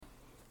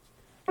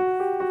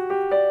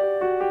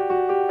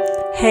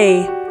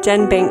Hey,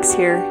 Jen Banks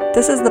here.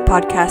 This is the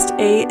podcast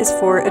A is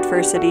for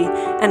Adversity,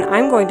 and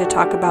I'm going to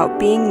talk about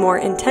being more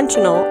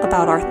intentional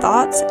about our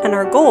thoughts and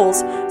our goals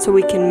so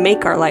we can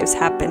make our lives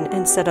happen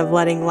instead of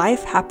letting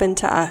life happen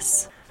to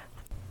us.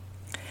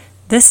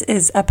 This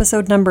is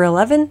episode number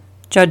 11,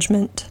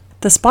 Judgment.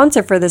 The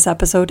sponsor for this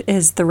episode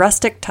is The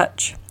Rustic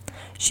Touch.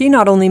 She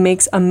not only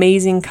makes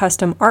amazing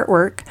custom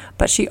artwork,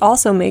 but she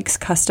also makes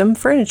custom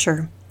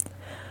furniture.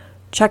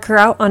 Check her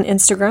out on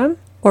Instagram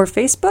or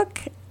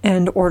Facebook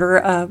and order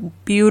a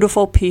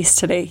beautiful piece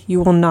today.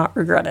 You will not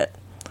regret it.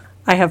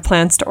 I have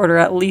plans to order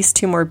at least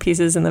 2 more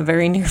pieces in the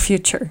very near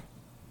future.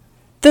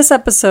 This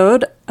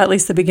episode, at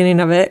least the beginning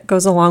of it,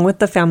 goes along with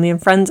the family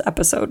and friends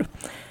episode.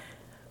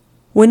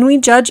 When we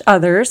judge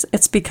others,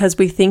 it's because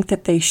we think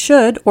that they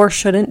should or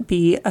shouldn't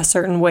be a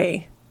certain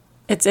way.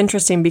 It's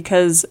interesting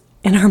because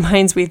in our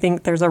minds we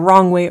think there's a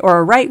wrong way or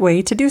a right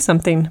way to do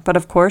something, but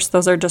of course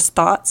those are just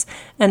thoughts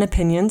and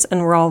opinions,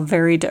 and we're all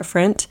very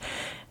different.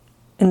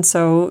 And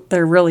so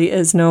there really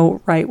is no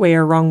right way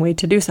or wrong way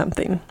to do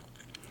something.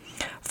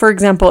 For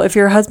example, if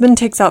your husband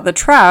takes out the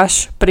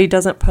trash, but he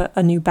doesn't put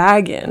a new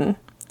bag in,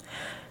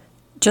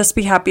 just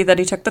be happy that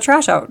he took the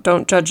trash out.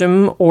 Don't judge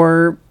him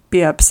or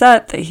be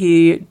upset that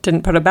he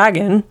didn't put a bag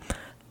in.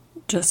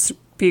 Just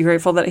be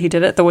grateful that he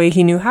did it the way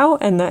he knew how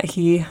and that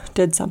he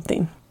did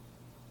something.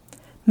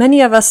 Many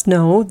of us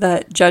know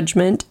that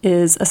judgment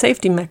is a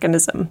safety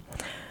mechanism.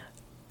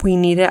 We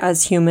need it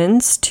as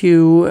humans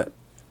to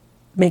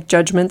make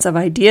judgments of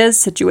ideas,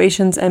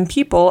 situations, and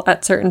people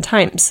at certain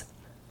times.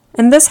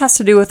 And this has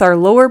to do with our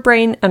lower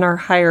brain and our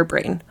higher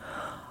brain.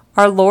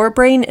 Our lower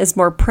brain is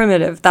more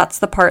primitive. That's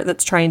the part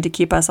that's trying to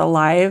keep us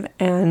alive,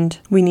 and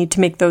we need to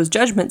make those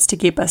judgments to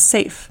keep us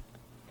safe.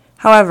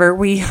 However,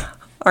 we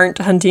aren't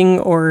hunting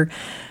or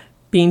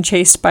being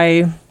chased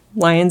by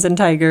lions and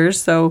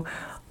tigers, so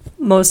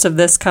most of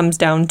this comes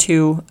down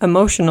to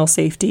emotional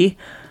safety.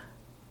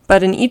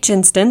 But in each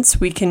instance,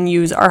 we can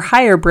use our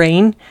higher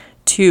brain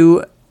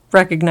to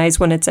recognize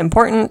when it's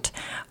important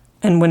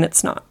and when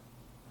it's not.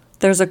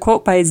 There's a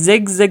quote by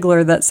Zig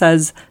Ziglar that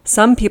says,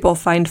 "Some people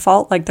find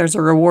fault like there's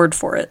a reward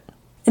for it."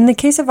 In the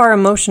case of our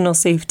emotional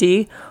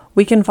safety,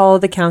 we can follow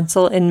the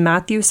counsel in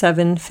Matthew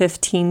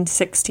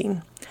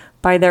 7:15-16.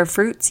 "By their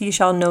fruits ye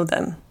shall know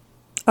them."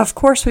 Of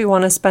course, we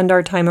want to spend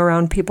our time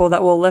around people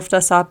that will lift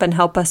us up and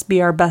help us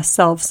be our best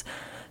selves.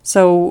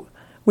 So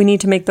we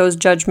need to make those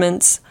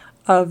judgments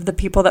of the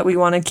people that we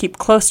want to keep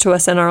close to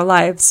us in our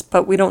lives,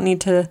 but we don't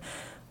need to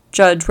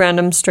judge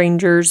random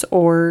strangers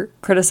or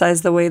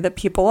criticize the way that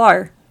people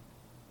are.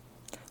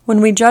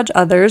 When we judge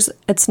others,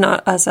 it's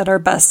not us at our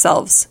best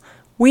selves.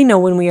 We know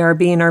when we are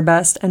being our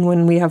best and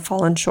when we have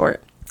fallen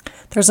short.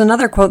 There's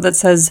another quote that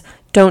says,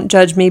 "Don't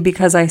judge me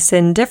because I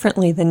sin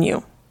differently than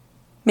you."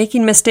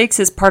 Making mistakes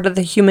is part of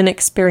the human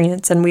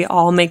experience, and we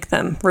all make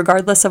them,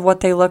 regardless of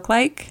what they look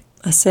like.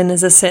 A sin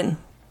is a sin.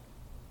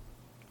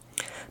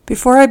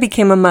 Before I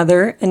became a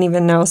mother, and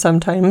even now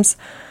sometimes,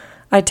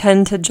 I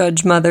tend to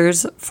judge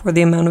mothers for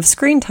the amount of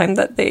screen time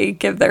that they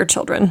give their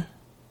children.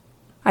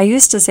 I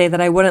used to say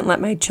that I wouldn't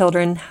let my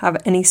children have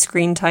any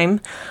screen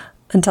time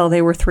until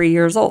they were 3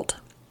 years old.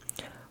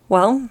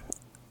 Well,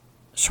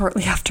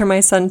 shortly after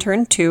my son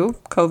turned 2,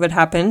 COVID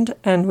happened,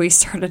 and we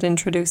started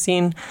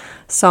introducing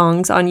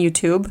songs on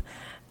YouTube,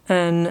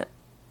 and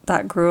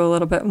that grew a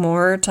little bit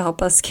more to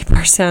help us keep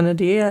our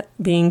sanity,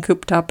 being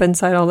cooped up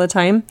inside all the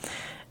time.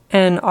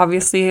 And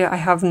obviously, I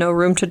have no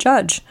room to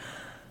judge.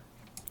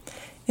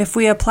 If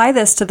we apply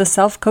this to the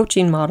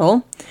self-coaching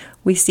model,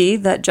 we see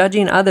that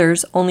judging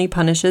others only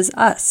punishes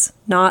us,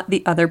 not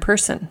the other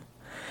person.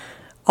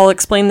 I'll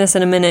explain this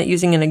in a minute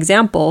using an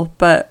example,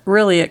 but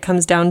really it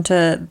comes down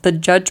to the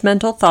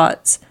judgmental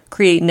thoughts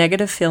create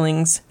negative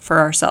feelings for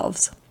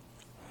ourselves.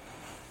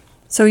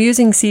 So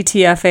using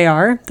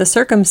CTFAR, the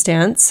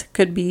circumstance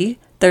could be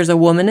there's a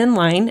woman in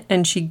line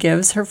and she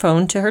gives her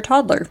phone to her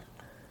toddler.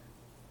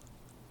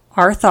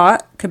 Our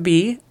thought could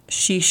be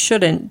she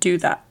shouldn't do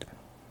that.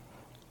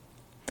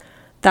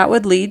 That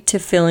would lead to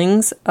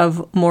feelings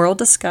of moral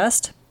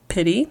disgust,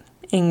 pity,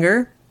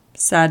 anger,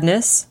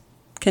 sadness,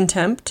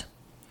 contempt.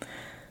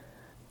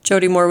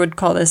 Jody Moore would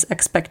call this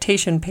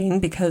expectation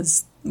pain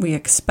because we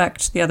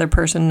expect the other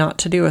person not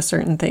to do a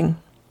certain thing.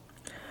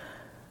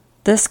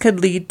 This could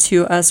lead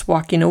to us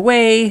walking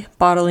away,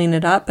 bottling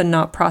it up and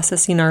not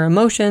processing our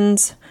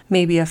emotions,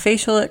 maybe a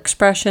facial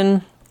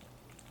expression,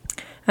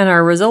 and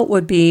our result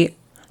would be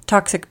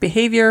toxic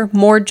behavior,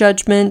 more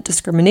judgment,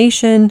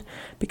 discrimination,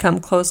 become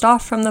closed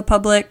off from the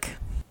public.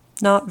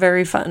 Not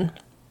very fun.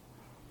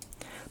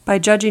 By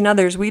judging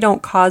others, we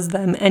don't cause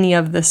them any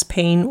of this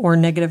pain or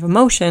negative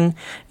emotion.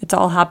 It's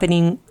all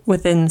happening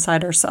within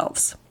inside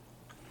ourselves.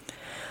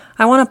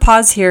 I want to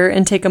pause here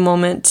and take a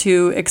moment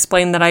to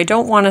explain that I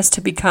don't want us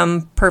to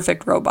become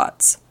perfect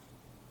robots.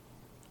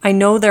 I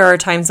know there are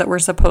times that we're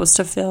supposed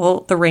to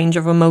feel the range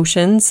of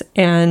emotions,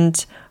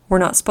 and we're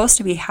not supposed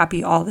to be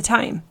happy all the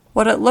time.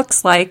 What it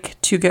looks like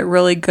to get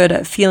really good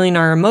at feeling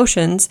our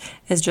emotions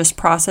is just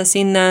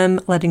processing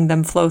them, letting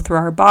them flow through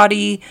our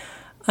body,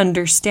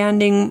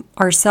 understanding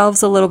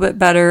ourselves a little bit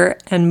better,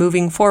 and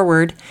moving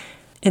forward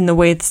in the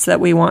ways that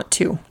we want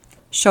to,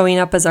 showing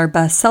up as our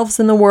best selves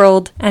in the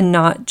world and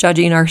not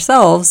judging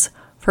ourselves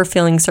for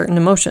feeling certain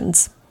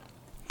emotions.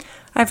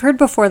 I've heard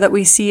before that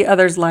we see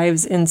others'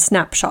 lives in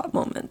snapshot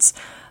moments.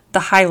 The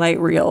highlight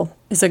reel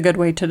is a good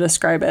way to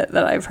describe it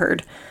that I've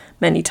heard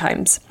many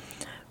times.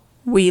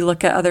 We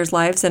look at others'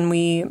 lives and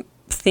we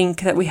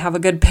think that we have a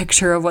good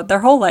picture of what their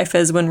whole life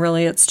is when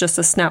really it's just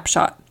a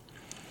snapshot.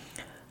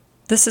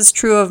 This is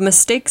true of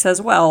mistakes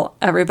as well.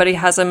 Everybody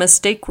has a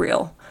mistake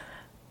reel.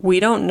 We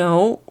don't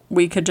know.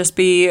 We could just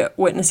be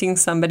witnessing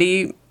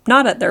somebody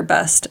not at their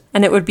best,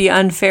 and it would be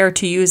unfair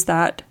to use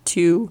that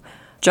to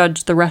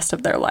judge the rest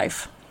of their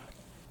life.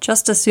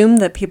 Just assume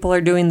that people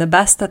are doing the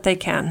best that they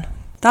can.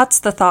 That's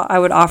the thought I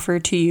would offer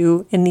to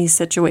you in these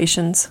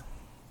situations.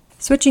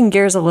 Switching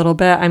gears a little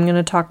bit, I'm going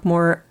to talk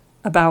more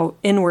about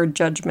inward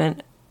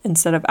judgment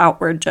instead of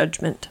outward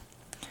judgment.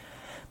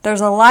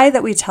 There's a lie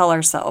that we tell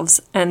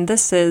ourselves, and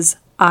this is,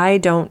 I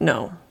don't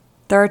know.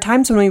 There are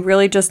times when we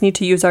really just need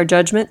to use our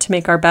judgment to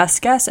make our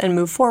best guess and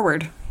move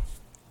forward.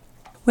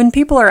 When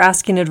people are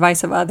asking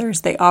advice of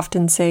others, they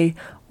often say,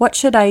 what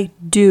should I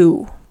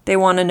do? They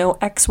want to know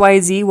X, Y,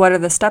 Z, what are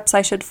the steps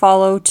I should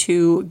follow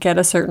to get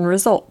a certain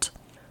result.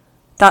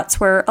 That's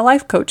where a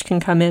life coach can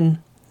come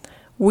in.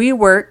 We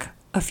work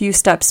a few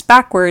steps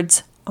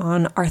backwards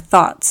on our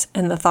thoughts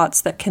and the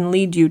thoughts that can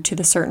lead you to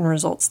the certain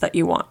results that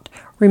you want.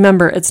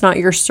 Remember, it's not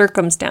your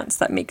circumstance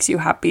that makes you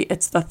happy,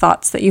 it's the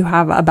thoughts that you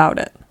have about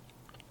it.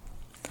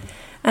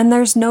 And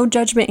there's no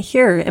judgment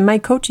here in my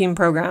coaching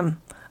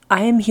program.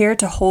 I am here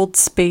to hold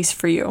space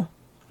for you.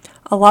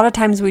 A lot of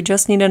times we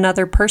just need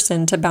another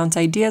person to bounce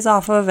ideas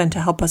off of and to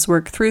help us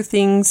work through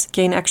things,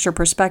 gain extra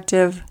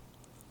perspective.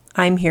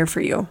 I'm here for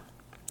you.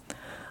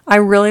 I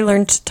really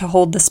learned to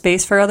hold the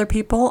space for other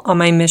people on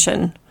my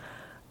mission.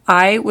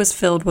 I was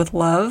filled with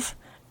love,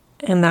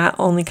 and that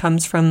only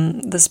comes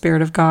from the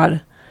Spirit of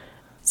God.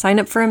 Sign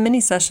up for a mini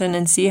session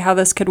and see how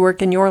this could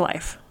work in your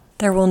life.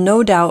 There will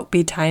no doubt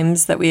be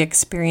times that we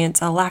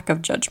experience a lack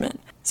of judgment,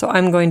 so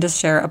I'm going to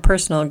share a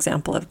personal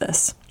example of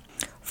this.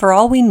 For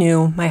all we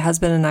knew, my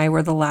husband and I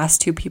were the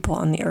last two people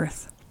on the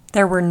earth.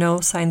 There were no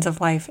signs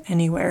of life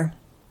anywhere.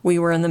 We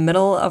were in the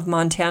middle of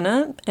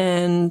Montana,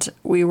 and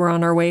we were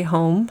on our way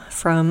home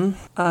from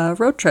a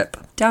road trip.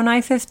 Down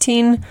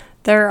I-15,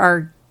 there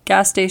are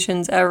gas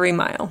stations every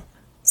mile.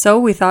 So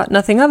we thought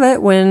nothing of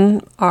it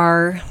when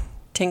our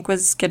tank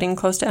was getting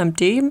close to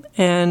empty,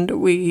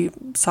 and we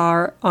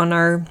saw on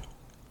our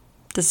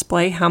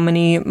display how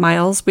many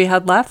miles we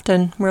had left,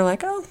 and we're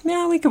like, oh,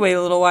 yeah, we could wait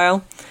a little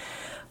while.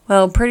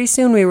 Well, pretty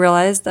soon we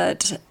realized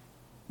that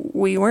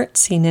we weren't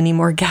seeing any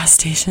more gas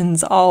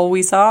stations. All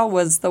we saw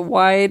was the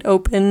wide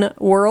open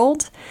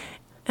world,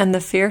 and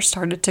the fear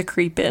started to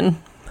creep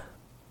in.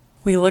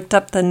 We looked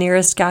up the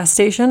nearest gas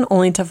station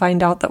only to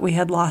find out that we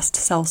had lost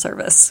cell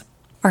service.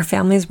 Our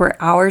families were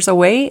hours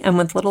away, and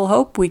with little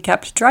hope, we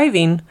kept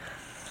driving.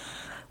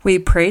 We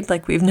prayed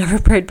like we've never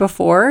prayed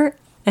before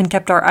and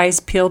kept our eyes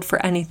peeled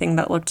for anything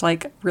that looked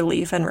like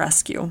relief and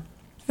rescue.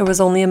 It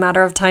was only a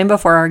matter of time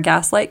before our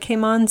gas light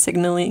came on,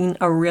 signaling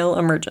a real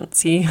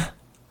emergency.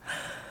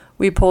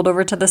 We pulled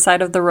over to the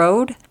side of the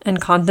road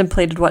and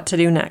contemplated what to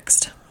do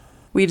next.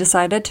 We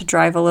decided to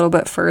drive a little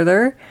bit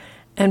further,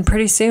 and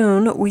pretty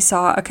soon we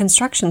saw a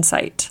construction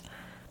site.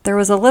 There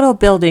was a little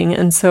building,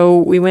 and so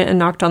we went and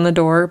knocked on the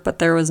door, but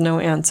there was no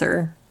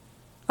answer.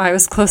 I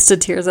was close to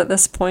tears at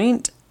this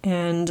point,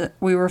 and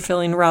we were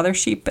feeling rather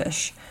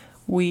sheepish.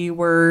 We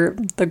were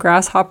the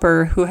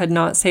grasshopper who had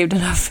not saved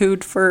enough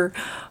food for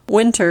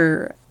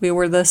winter. We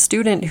were the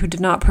student who did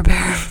not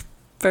prepare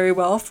very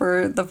well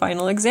for the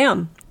final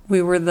exam.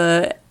 We were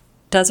the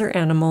desert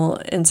animal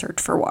in search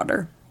for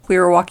water. We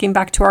were walking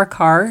back to our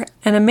car,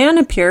 and a man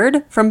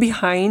appeared from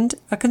behind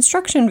a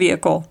construction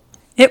vehicle.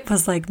 It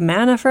was like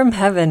manna from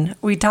heaven.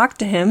 We talked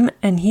to him,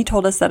 and he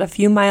told us that a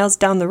few miles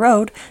down the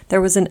road,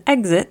 there was an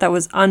exit that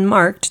was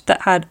unmarked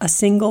that had a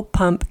single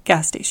pump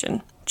gas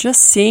station.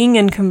 Just seeing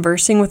and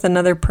conversing with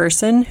another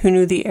person who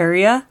knew the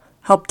area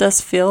helped us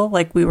feel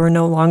like we were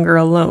no longer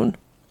alone.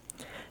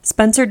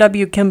 Spencer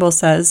W. Kimball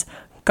says,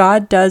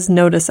 God does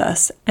notice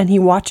us, and he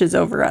watches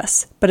over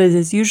us, but it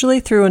is usually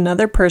through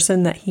another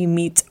person that he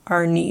meets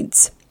our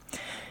needs.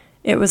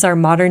 It was our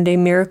modern-day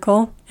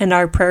miracle, and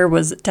our prayer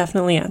was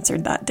definitely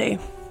answered that day.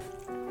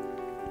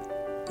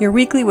 Your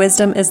weekly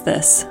wisdom is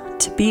this: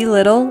 to be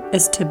little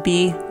is to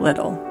be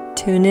little.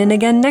 Tune in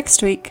again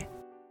next week.